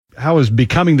how is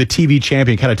becoming the TV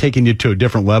champion kind of taking you to a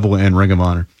different level in Ring of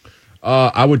Honor?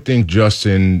 I would think just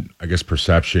in, I guess,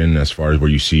 perception as far as where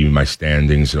you see my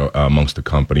standings amongst the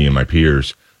company and my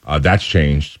peers. That's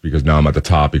changed because now I'm at the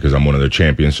top because I'm one of the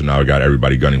champions. So now I got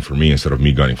everybody gunning for me instead of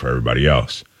me gunning for everybody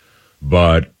else.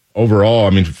 But overall, I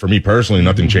mean, for me personally,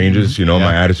 nothing changes.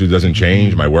 My attitude doesn't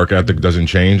change. My work ethic doesn't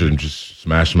change. And just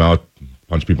smash them out,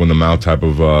 punch people in the mouth type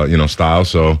of, style.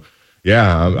 So,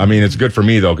 yeah, I mean, it's good for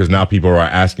me, though, because now people are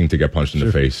asking to get punched in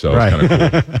the face. So it's kind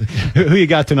of cool. Who you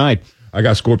got tonight? I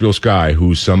got Scorpio Sky,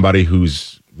 who's somebody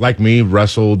who's, like me,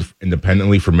 wrestled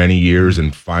independently for many years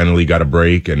and finally got a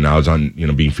break. And now is on,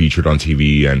 being featured on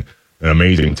TV and an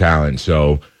amazing talent.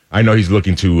 So I know he's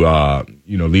looking to,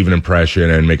 leave an impression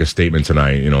and make a statement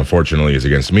tonight. Unfortunately, it's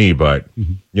against me. But,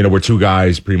 we're two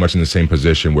guys pretty much in the same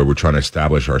position where we're trying to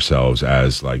establish ourselves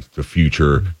as, like, the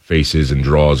future faces and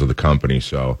draws of the company.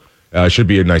 So it should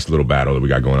be a nice little battle that we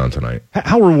got going on tonight.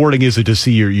 How rewarding is it to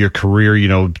see your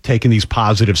career, taking these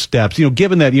positive steps?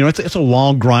 Given that, it's a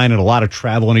long grind and a lot of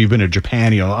travel, and you've been to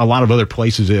Japan, a lot of other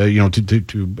places,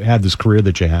 to have this career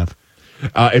that you have.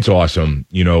 It's awesome.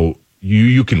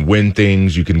 You can win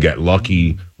things, you can get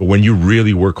lucky, but when you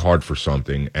really work hard for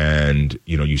something and,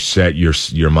 you set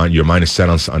your mind is set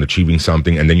on achieving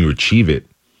something and then you achieve it,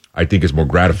 I think it's more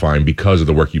gratifying because of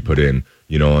the work you put in.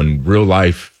 In real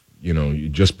life,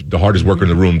 just the hardest worker in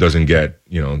the room doesn't get,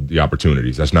 the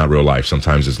opportunities. That's not real life.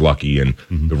 Sometimes it's lucky and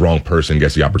the wrong person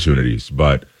gets the opportunities.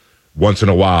 But once in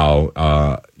a while,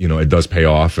 it does pay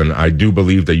off. And I do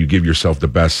believe that you give yourself the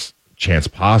best chance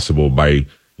possible by,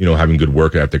 having good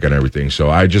work ethic and everything. So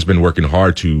I've just been working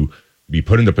hard to be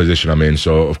put in the position I'm in.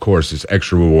 So, of course, it's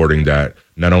extra rewarding that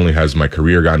not only has my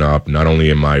career gone up, not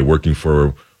only am I working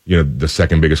for, the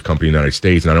second biggest company in the United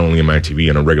States, not only am I on TV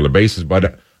on a regular basis,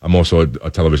 but I'm also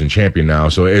a television champion now.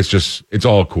 So it's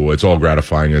all cool. It's all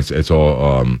gratifying. It's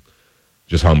all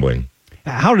just humbling.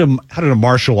 How did a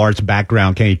martial arts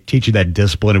background can you teach you that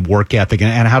discipline and work ethic,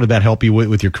 and how did that help you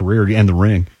with your career and the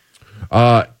ring?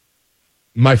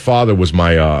 My father was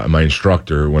my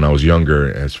instructor when I was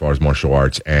younger as far as martial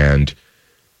arts, and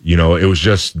it was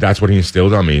just, that's what he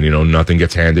instilled on me. Nothing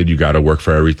gets handed. You got to work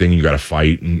for everything. You got to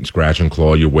fight and scratch and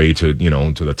claw your way to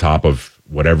to the top of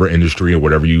whatever industry or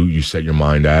whatever you set your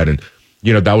mind at. And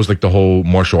that was like the whole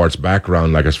martial arts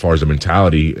background, like as far as the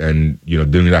mentality, and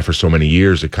doing that for so many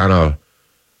years, it kind of,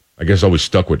 I guess, always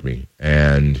stuck with me.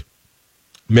 And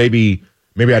maybe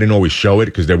I didn't always show it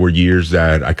because there were years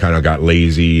that I kind of got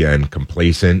lazy and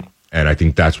complacent. And I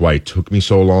think that's why it took me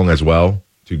so long as well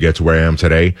to get to where I am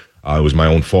today. It was my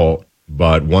own fault.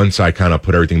 But once I kind of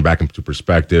put everything back into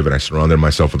perspective and I surrounded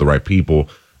myself with the right people,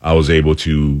 I was able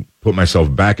to put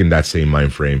myself back in that same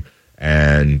mind frame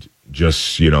and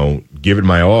just, give it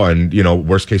my all. And,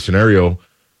 worst case scenario,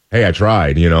 hey, I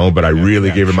tried, but I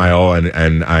really gave it my all. And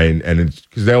it's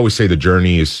because they always say the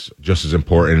journey is just as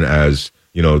important as,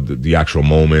 the actual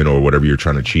moment or whatever you're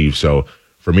trying to achieve. So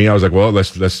for me, I was like, well,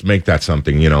 let's make that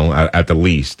something, at the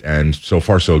least. And so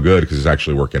far, so good because it's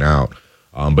actually working out.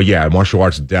 But yeah, martial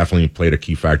arts definitely played a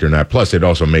key factor in that. Plus, it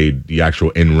also made the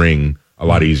actual in-ring a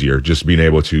lot easier. Just being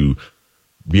able to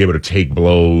take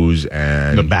blows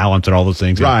and the balance and all those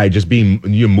things. Right, just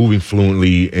moving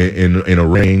fluently in a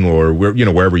ring or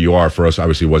wherever you are. For us,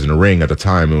 obviously, it wasn't a ring at the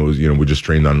time. It was we just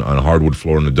trained on a hardwood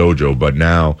floor in the dojo. But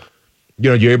now,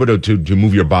 you're able to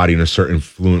move your body in a certain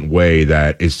fluent way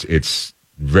that it's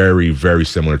very, very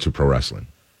similar to pro wrestling.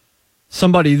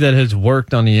 Somebody that has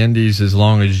worked on the indies as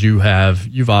long as you have,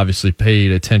 you've obviously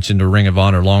paid attention to Ring of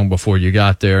Honor long before you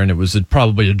got there, and it was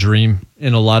probably a dream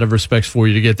in a lot of respects for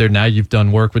you to get there. Now you've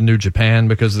done work with New Japan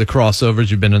because of the crossovers.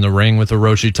 You've been in the ring with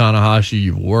Hiroshi Tanahashi.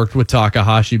 You've worked with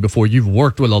Takahashi before. You've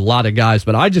worked with a lot of guys,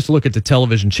 but I just look at the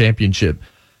television championship,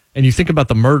 and you think about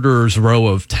the murderer's row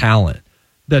of talent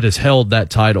that has held that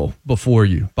title before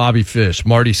you. Bobby Fish,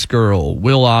 Marty Scurll,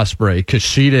 Will Ospreay,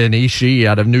 Kushida and Ishii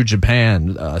out of New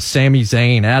Japan, Sami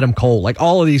Zayn, Adam Cole, like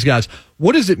all of these guys.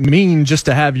 What does it mean just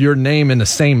to have your name in the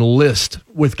same list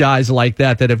with guys like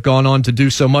that have gone on to do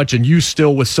so much, and you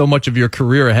still with so much of your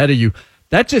career ahead of you?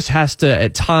 That just has to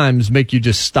at times make you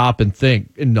just stop and think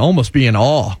and almost be in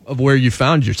awe of where you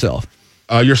found yourself.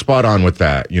 You're spot on with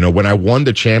that. When I won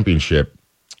the championship,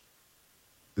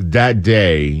 that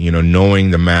day,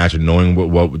 knowing the match and knowing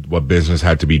what business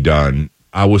had to be done,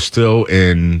 I was still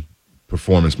in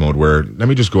performance mode where let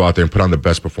me just go out there and put on the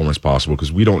best performance possible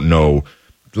because we don't know.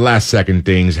 The last second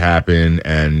things happen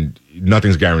and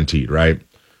nothing's guaranteed, right?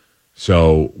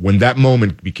 So when that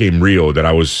moment became real,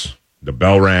 that the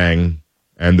bell rang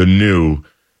and the new,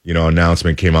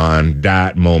 announcement came on,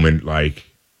 that moment, like,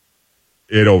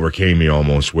 it overcame me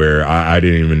almost, where I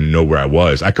didn't even know where I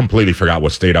was. I completely forgot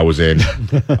what state I was in.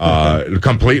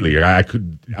 Completely. I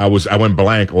went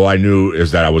blank. All I knew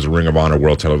is that I was a Ring of Honor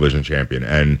World Television Champion.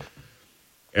 And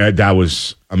that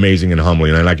was amazing and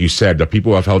humbling. And like you said, the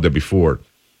people who have held it before,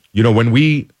 when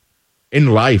we, in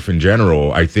life in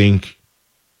general, I think,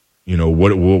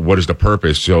 what is the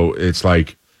purpose? So it's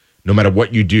like, no matter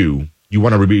what you do, you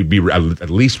want to be at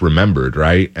least remembered,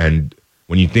 right? And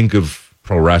when you think of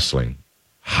pro wrestling,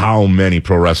 how many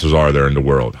pro wrestlers are there in the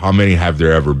world? How many have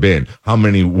there ever been? How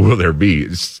many will there be?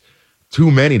 It's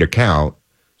too many to count.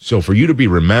 So for you to be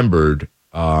remembered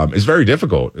is very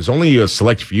difficult. It's only a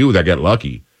select few that get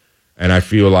lucky. And I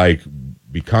feel like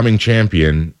becoming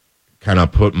champion kind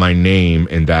of put my name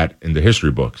in the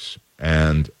history books.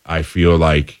 And I feel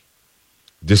like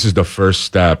this is the first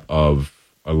step of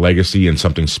a legacy and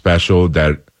something special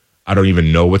that I don't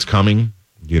even know what's coming.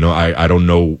 I don't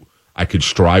know. I could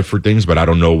strive for things, but I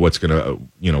don't know what's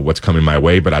what's coming my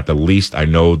way. But at the least, I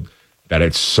know that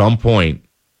at some point,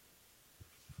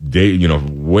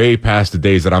 way past the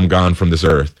days that I'm gone from this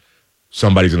earth,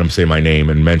 somebody's going to say my name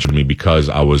and mention me because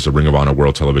I was a Ring of Honor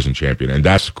World Television Champion. And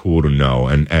that's cool to know.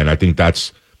 And I think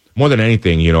that's more than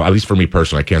anything, at least for me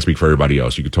personally, I can't speak for everybody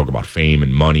else. You could talk about fame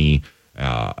and money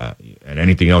and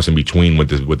anything else in between with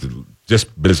this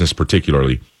business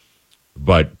particularly.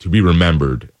 But to be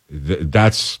remembered,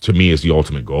 that's, to me, is the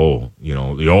ultimate goal.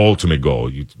 The ultimate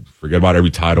goal. You forget about every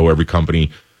title, every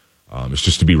company. It's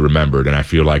just to be remembered. And I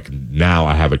feel like now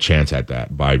I have a chance at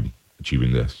that by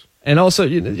achieving this. And also,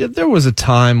 there was a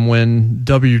time when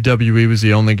WWE was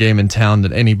the only game in town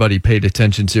that anybody paid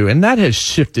attention to. And that has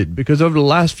shifted because over the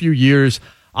last few years,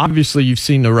 obviously you've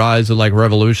seen the rise of like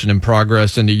Revolution and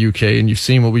Progress in the UK, and you've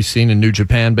seen what we've seen in New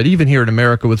Japan. But even here in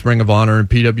America with Ring of Honor and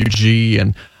PWG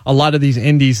and a lot of these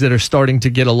indies that are starting to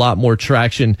get a lot more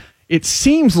traction, it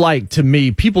seems like to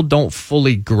me people don't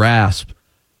fully grasp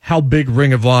how big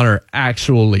Ring of Honor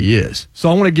actually is. So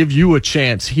I want to give you a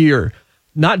chance here,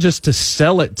 not just to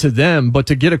sell it to them, but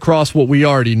to get across what we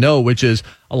already know, which is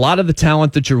a lot of the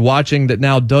talent that you're watching that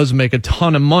now does make a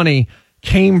ton of money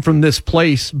came from this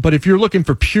place. But if you're looking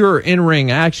for pure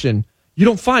in-ring action, you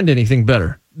don't find anything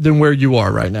better than where you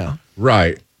are right now.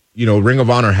 Right. Ring of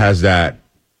Honor has that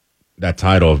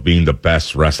title of being the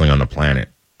best wrestling on the planet.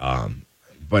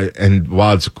 But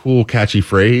while it's a cool, catchy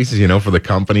phrase, for the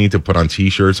company to put on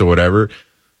T-shirts or whatever,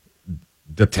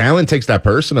 the talent takes that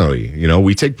personally.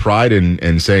 We take pride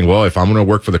in saying, well, if I'm going to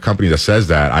work for the company that says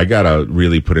that, I got to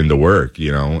really put in the work,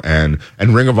 and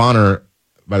Ring of Honor,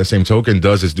 by the same token,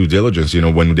 does its due diligence.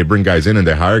 When they bring guys in and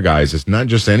they hire guys, it's not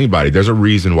just anybody. There's a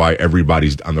reason why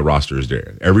everybody's on the roster is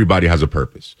there. Everybody has a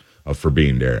purpose for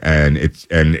being there. And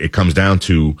it comes down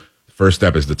to, first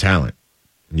step is the talent,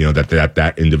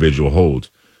 that individual holds.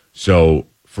 So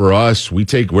for us,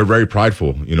 we're very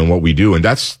prideful, what we do. And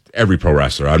that's every pro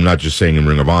wrestler. I'm not just saying in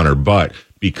Ring of Honor, but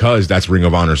because that's Ring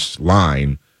of Honor's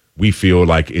line, we feel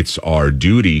like it's our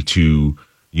duty to,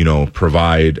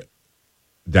 provide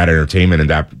that entertainment and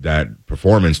that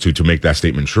performance to make that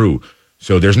statement true.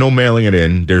 So there's no mailing it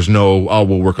in. There's no,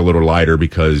 we'll work a little lighter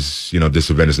because, this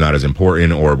event is not as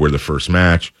important or we're the first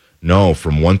match. No,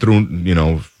 from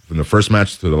from the first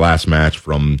match to the last match,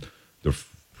 from the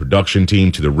production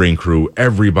team to the ring crew,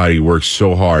 everybody works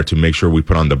so hard to make sure we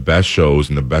put on the best shows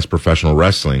and the best professional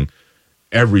wrestling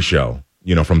every show,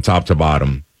 from top to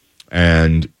bottom.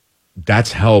 And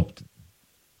that's helped,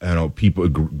 people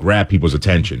grab people's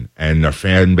attention, and our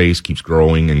fan base keeps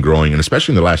growing and growing. And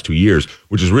especially in the last 2 years,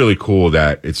 which is really cool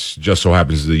that it's just so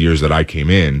happens the years that I came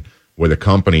in where the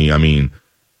company,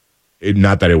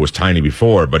 not that it was tiny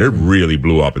before, but it really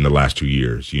blew up in the last 2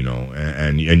 years,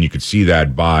 and you could see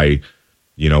that by,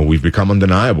 we've become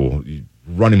undeniable.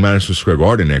 Running Madison Square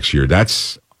Garden next year,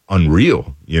 that's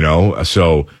unreal,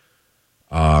 So,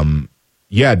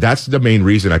 that's the main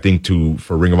reason I think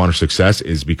for Ring of Honor success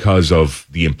is because of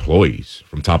the employees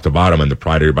from top to bottom and the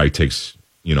pride everybody takes,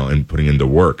 in putting in the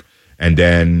work. And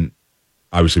then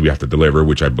obviously we have to deliver,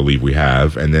 which I believe we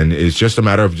have. And then it's just a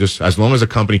matter of just as long as the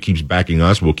company keeps backing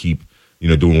us, we'll keep,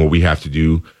 doing what we have to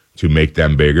do to make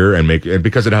them bigger and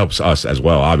because it helps us as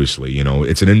well, obviously.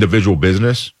 It's an individual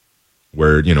business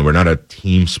where, we're not a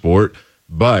team sport,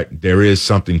 but there is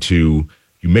something to,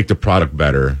 you make the product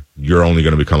better, you're only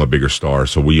going to become a bigger star.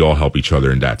 So we all help each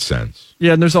other in that sense.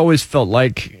 Yeah, and there's always felt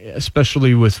like,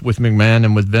 especially with McMahon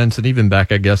and with Vince and even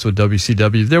back, I guess, with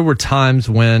WCW, there were times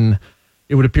when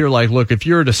it would appear like, look, if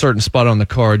you're at a certain spot on the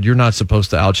card, you're not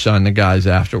supposed to outshine the guys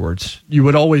afterwards. You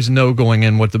would always know going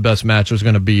in what the best match was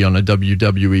going to be on a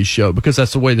WWE show because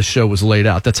that's the way the show was laid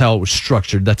out. That's how it was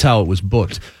structured. That's how it was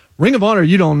booked. Ring of Honor,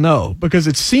 you don't know because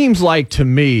it seems like to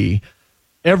me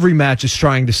every match is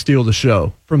trying to steal the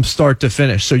show from start to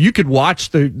finish. So you could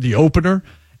watch the opener,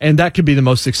 and that could be the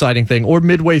most exciting thing. Or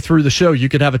midway through the show, you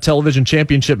could have a television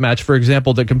championship match, for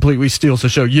example, that completely steals the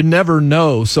show. You never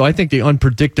know. So I think the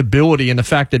unpredictability and the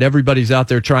fact that everybody's out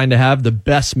there trying to have the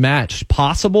best match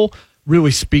possible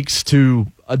really speaks to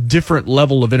a different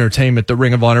level of entertainment that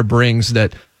Ring of Honor brings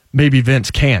that maybe Vince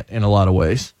can't in a lot of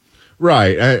ways.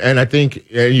 Right. And I think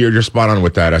you're spot on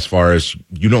with that as far as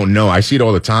you don't know. I see it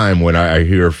all the time when I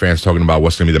hear fans talking about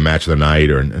what's going to be the match of the night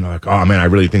and they're like, oh, man, I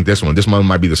really think this one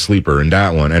might be the sleeper and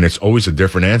that one. And it's always a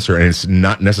different answer, and it's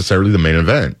not necessarily the main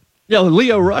event. Yeah,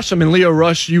 Leo Rush. Leo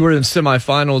Rush, you were in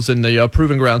semifinals in the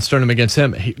Proving Grounds tournament against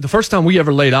him. The first time we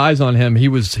ever laid eyes on him, he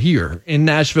was here in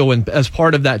Nashville and as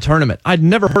part of that tournament. I'd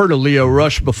never heard of Leo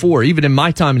Rush before. Even in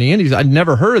my time in the Indies, I'd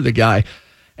never heard of the guy.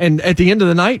 And at the end of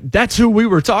the night, that's who we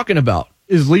were talking about,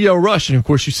 is Leo Rush. And, of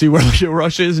course, you see where Leo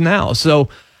Rush is now. So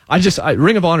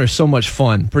Ring of Honor is so much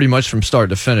fun, pretty much from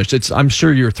start to finish. I'm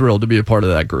sure you're thrilled to be a part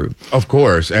of that group. Of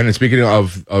course. And speaking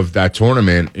of that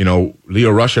tournament,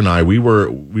 Leo Rush and I, we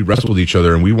wrestled each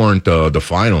other, and we weren't the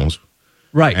finals.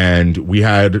 Right. And we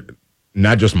had,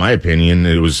 not just my opinion,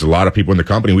 it was a lot of people in the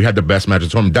company. We had the best match of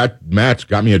the tournament. That match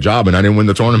got me a job, and I didn't win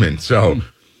the tournament. So,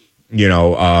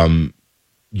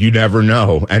 you never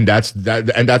know. And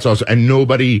that's also, and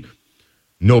nobody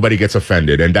gets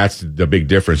offended, and that's the big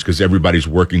difference, because everybody's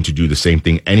working to do the same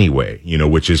thing anyway,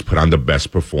 which is put on the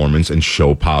best performance and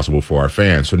show possible for our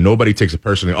fans. So nobody takes it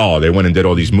personally. Oh, they went and did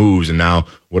all these moves, and now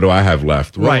what do I have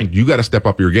left? Well, right. You got to step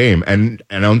up your game, and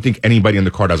I don't think anybody in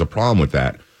the card has a problem with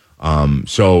that. And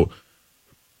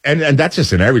that's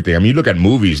just in everything. You look at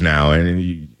movies now,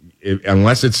 and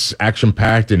unless it's action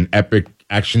packed and epic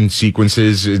action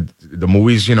sequences, the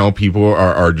movies, people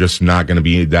are just not going to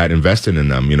be that invested in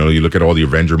them. You look at all the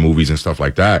Avenger movies and stuff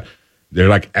like that. They're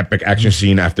like epic action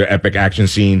scene after epic action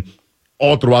scene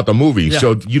all throughout the movie. Yeah.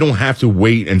 So you don't have to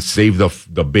wait and save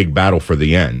the big battle for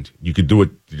the end. You could do it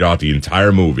throughout the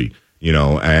entire movie,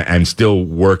 and still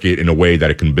work it in a way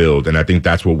that it can build. And I think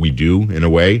that's what we do in a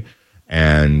way.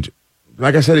 And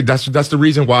like I said, that's the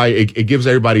reason why it gives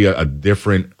everybody a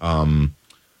different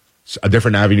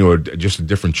avenue, or just a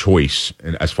different choice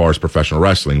as far as professional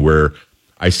wrestling, where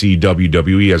I see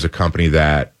WWE as a company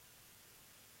that,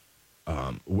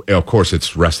 of course,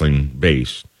 it's wrestling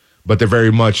based, but they're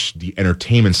very much the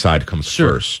entertainment side comes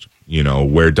first,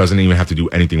 where it doesn't even have to do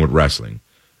anything with wrestling,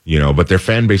 but their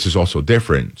fan base is also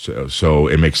different. So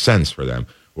it makes sense for them,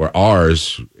 where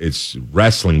ours, it's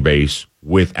wrestling based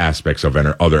with aspects of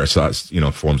other,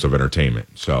 forms of entertainment.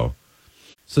 So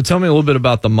tell me a little bit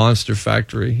about the Monster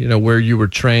Factory, where you were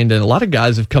trained. And a lot of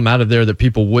guys have come out of there that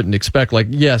people wouldn't expect. Like,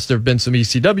 yes, there have been some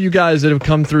ECW guys that have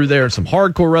come through there, some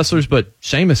hardcore wrestlers, but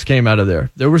Sheamus came out of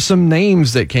there. There were some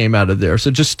names that came out of there.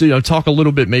 So just talk a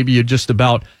little bit maybe just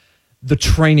about the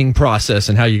training process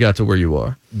and how you got to where you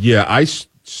are. Yeah, I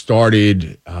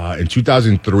started in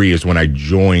 2003 is when I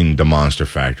joined the Monster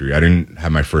Factory. I didn't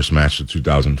have my first match until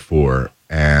 2004,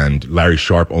 and Larry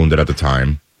Sharp owned it at the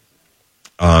time.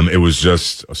 It was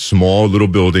just a small little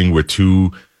building with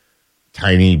two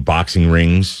tiny boxing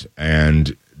rings,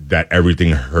 and that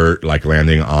everything hurt like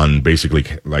landing on basically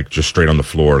like just straight on the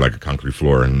floor, like a concrete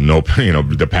floor, and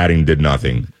the padding did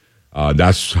nothing.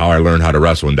 That's how I learned how to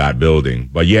wrestle in that building.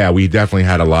 But yeah, we definitely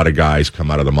had a lot of guys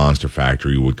come out of the Monster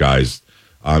Factory with guys,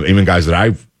 even guys that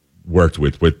I've worked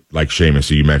with like Sheamus,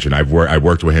 who you mentioned. I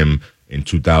worked with him in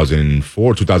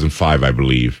 2004, 2005, I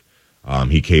believe.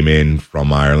 He came in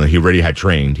from Ireland. He already had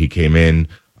trained. He came in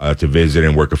to visit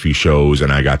and work a few shows,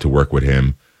 and I got to work with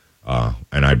him,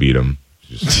 and I beat him.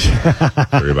 Just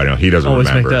everybody know he doesn't always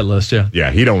remember. Make that list, yeah.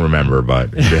 Yeah, he don't remember,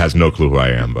 but he has no clue who I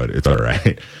am. But it's all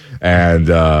right. And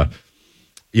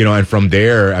and from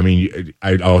there,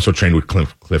 I also trained with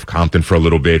Cliff Compton for a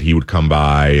little bit. He would come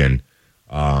by,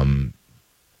 and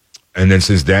then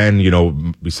since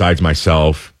then, besides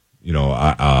myself,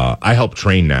 I help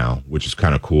train now, which is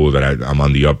kind of cool that I'm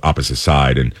on the opposite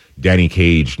side. And Danny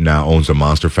Cage now owns a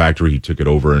Monster Factory. He took it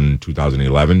over in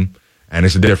 2011, and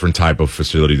it's a different type of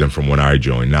facility than from when I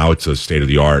joined. Now it's a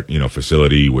state-of-the-art,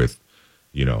 facility with,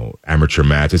 amateur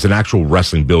mats. It's an actual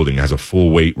wrestling building. It has a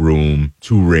full weight room,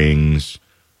 2 rings,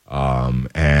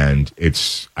 and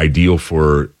it's ideal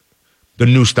for the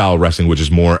new style wrestling, which is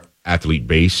more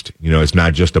athlete-based. It's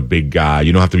not just a big guy.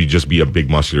 You don't have to just be a big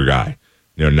muscular guy.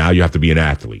 Now you have to be an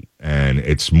athlete, and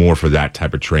it's more for that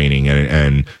type of training.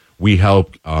 And we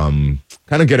help kind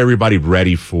of get everybody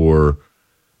ready for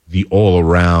the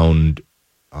all-around,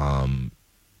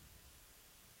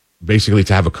 basically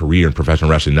to have a career in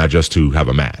professional wrestling, not just to have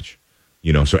a match.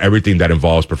 So everything that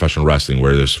involves professional wrestling,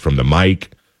 where there's from the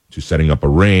mic to setting up a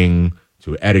ring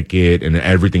to etiquette and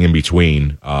everything in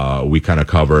between, we kind of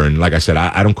cover. And like I said,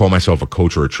 I don't call myself a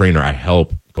coach or a trainer. I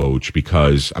help coach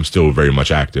because I'm still very much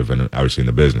active and obviously in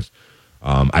the business.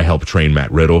 I help train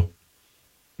Matt Riddle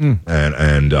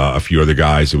and a few other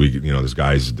guys.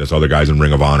 There's other guys in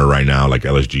Ring of Honor right now, like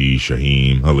LSG,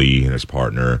 Shaheem, Ali, and his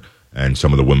partner, and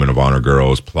some of the Women of Honor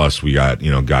girls. Plus, we got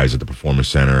guys at the Performance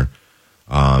Center.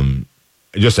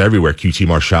 Just everywhere. QT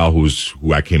Marshall,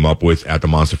 who I came up with at the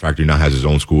Monster Factory, now has his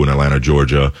own school in Atlanta,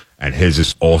 Georgia, and his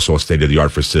is also a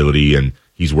state-of-the-art facility, and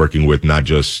he's working with not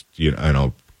just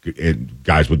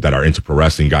guys that are into pro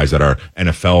wrestling, guys that are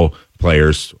NFL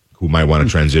players who might want to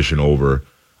transition over.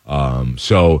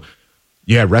 So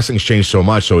yeah, wrestling's changed so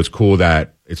much, so it's cool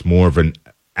that it's more of an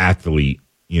athlete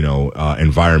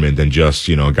environment than just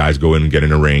guys go in and get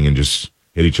in a ring and just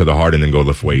hit each other hard and then go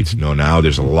lift weights. No, now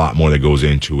there's a lot more that goes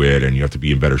into it, and you have to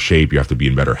be in better shape. You have to be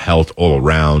in better health all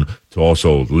around to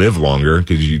also live longer,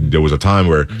 because there was a time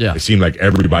where it seemed like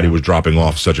everybody was dropping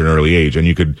off such an early age, and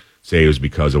you could say it was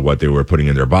because of what they were putting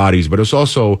in their bodies, but it's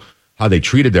also how they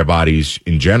treated their bodies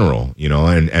in general,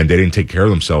 and they didn't take care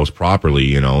of themselves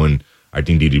properly, and I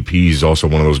think DDP is also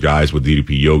one of those guys with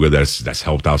DDP yoga that's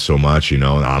helped out so much,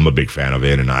 I'm a big fan of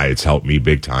it, and it's helped me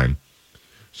big time.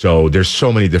 So there's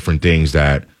so many different things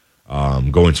that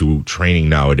go into training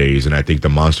nowadays, and I think the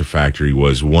Monster Factory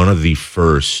was one of the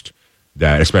first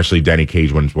that, especially Danny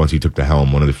Cage, once he took the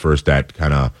helm, one of the first that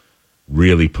kind of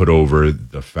really put over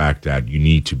the fact that you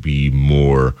need to be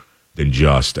more than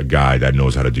just a guy that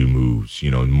knows how to do moves,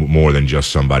 more than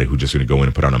just somebody who's just going to go in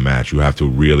and put on a match. You have to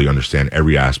really understand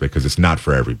every aspect, because it's not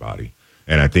for everybody.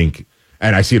 And I think...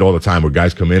 And I see it all the time where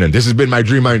guys come in, and this has been my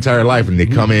dream my entire life, and they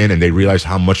come in and they realize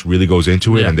how much really goes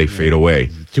into it, and they fade away.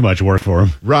 Too much work for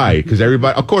them. Right, because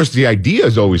everybody, of course, the idea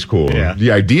is always cool. Yeah. The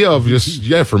idea of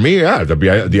for me,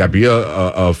 the idea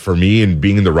of for me and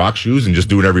being in the Rock shoes and just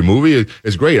doing every movie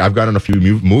is great. I've gotten a few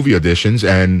movie auditions,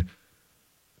 and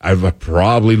I've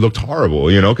probably looked horrible,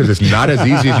 because it's not as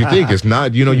easy as you think. It's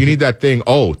not, you need that thing,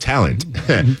 talent,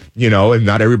 and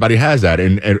not everybody has that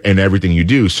in everything you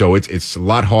do. So it's a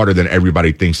lot harder than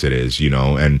everybody thinks it is,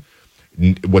 and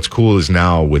what's cool is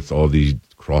now with all these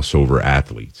crossover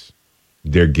athletes,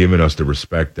 they're giving us the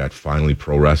respect that finally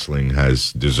pro wrestling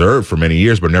has deserved for many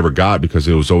years, but never got, because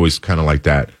it was always kind of like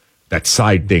that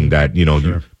side thing that,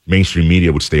 mainstream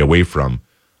media would stay away from.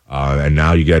 And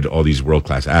now you get all these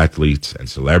world-class athletes and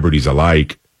celebrities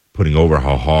alike putting over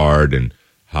how hard and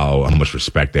how much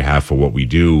respect they have for what we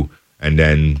do. And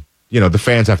then, the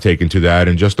fans have taken to that,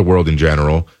 and just the world in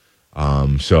general.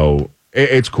 So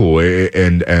it's cool.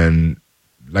 And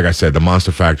like I said, the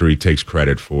Monster Factory takes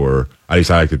credit for, at least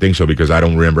I like to think so, because I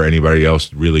don't remember anybody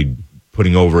else really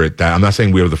putting over it. I'm not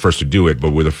saying we were the first to do it,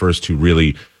 but we're the first to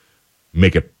really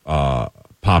make it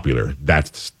popular,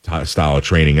 that style of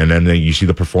training. And then you see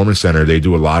the Performance Center, they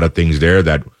do a lot of things there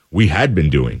that we had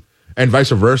been doing, and vice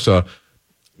versa.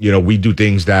 We do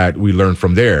things that we learn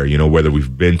from there, whether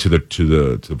we've been to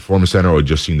the Performance Center or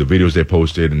just seen the videos they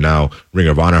posted. And now Ring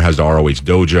of Honor has the ROH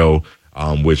Dojo,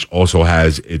 which also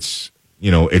has its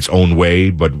own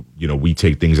way, but we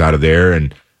take things out of there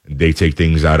and they take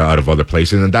things out of other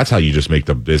places, and that's how you just make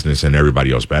the business and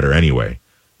everybody else better anyway.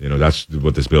 That's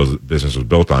what this business was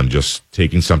built on, just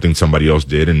taking something somebody else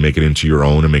did and making it into your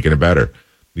own and making it better.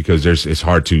 Because it's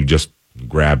hard to just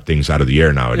grab things out of the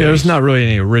air nowadays. There's not really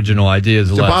any original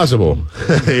ideas left. It's impossible.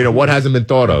 What hasn't been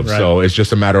thought of. Right. So it's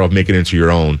just a matter of making it into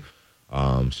your own.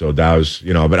 So that was,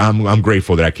 but I'm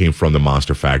grateful that I came from the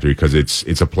Monster Factory, because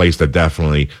it's a place that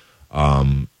definitely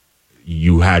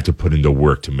you had to put in the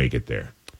work to make it there.